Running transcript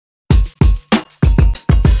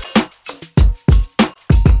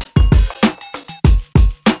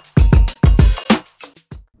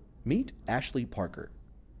Meet Ashley Parker.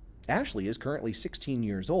 Ashley is currently 16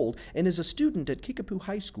 years old and is a student at Kickapoo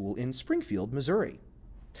High School in Springfield, Missouri.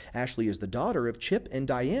 Ashley is the daughter of Chip and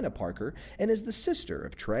Diana Parker and is the sister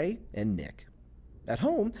of Trey and Nick. At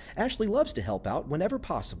home, Ashley loves to help out whenever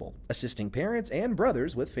possible, assisting parents and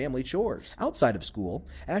brothers with family chores. Outside of school,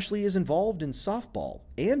 Ashley is involved in softball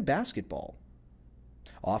and basketball.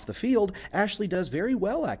 Off the field, Ashley does very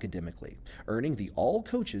well academically, earning the All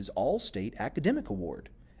Coaches All-State Academic Award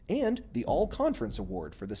and the All-Conference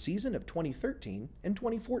Award for the season of 2013 and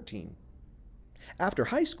 2014. After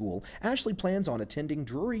high school, Ashley plans on attending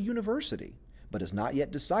Drury University, but has not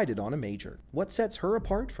yet decided on a major. What sets her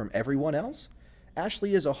apart from everyone else?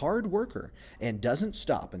 Ashley is a hard worker and doesn't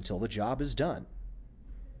stop until the job is done.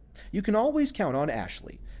 You can always count on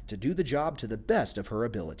Ashley to do the job to the best of her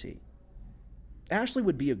ability. Ashley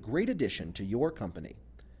would be a great addition to your company.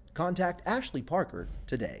 Contact Ashley Parker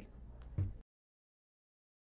today.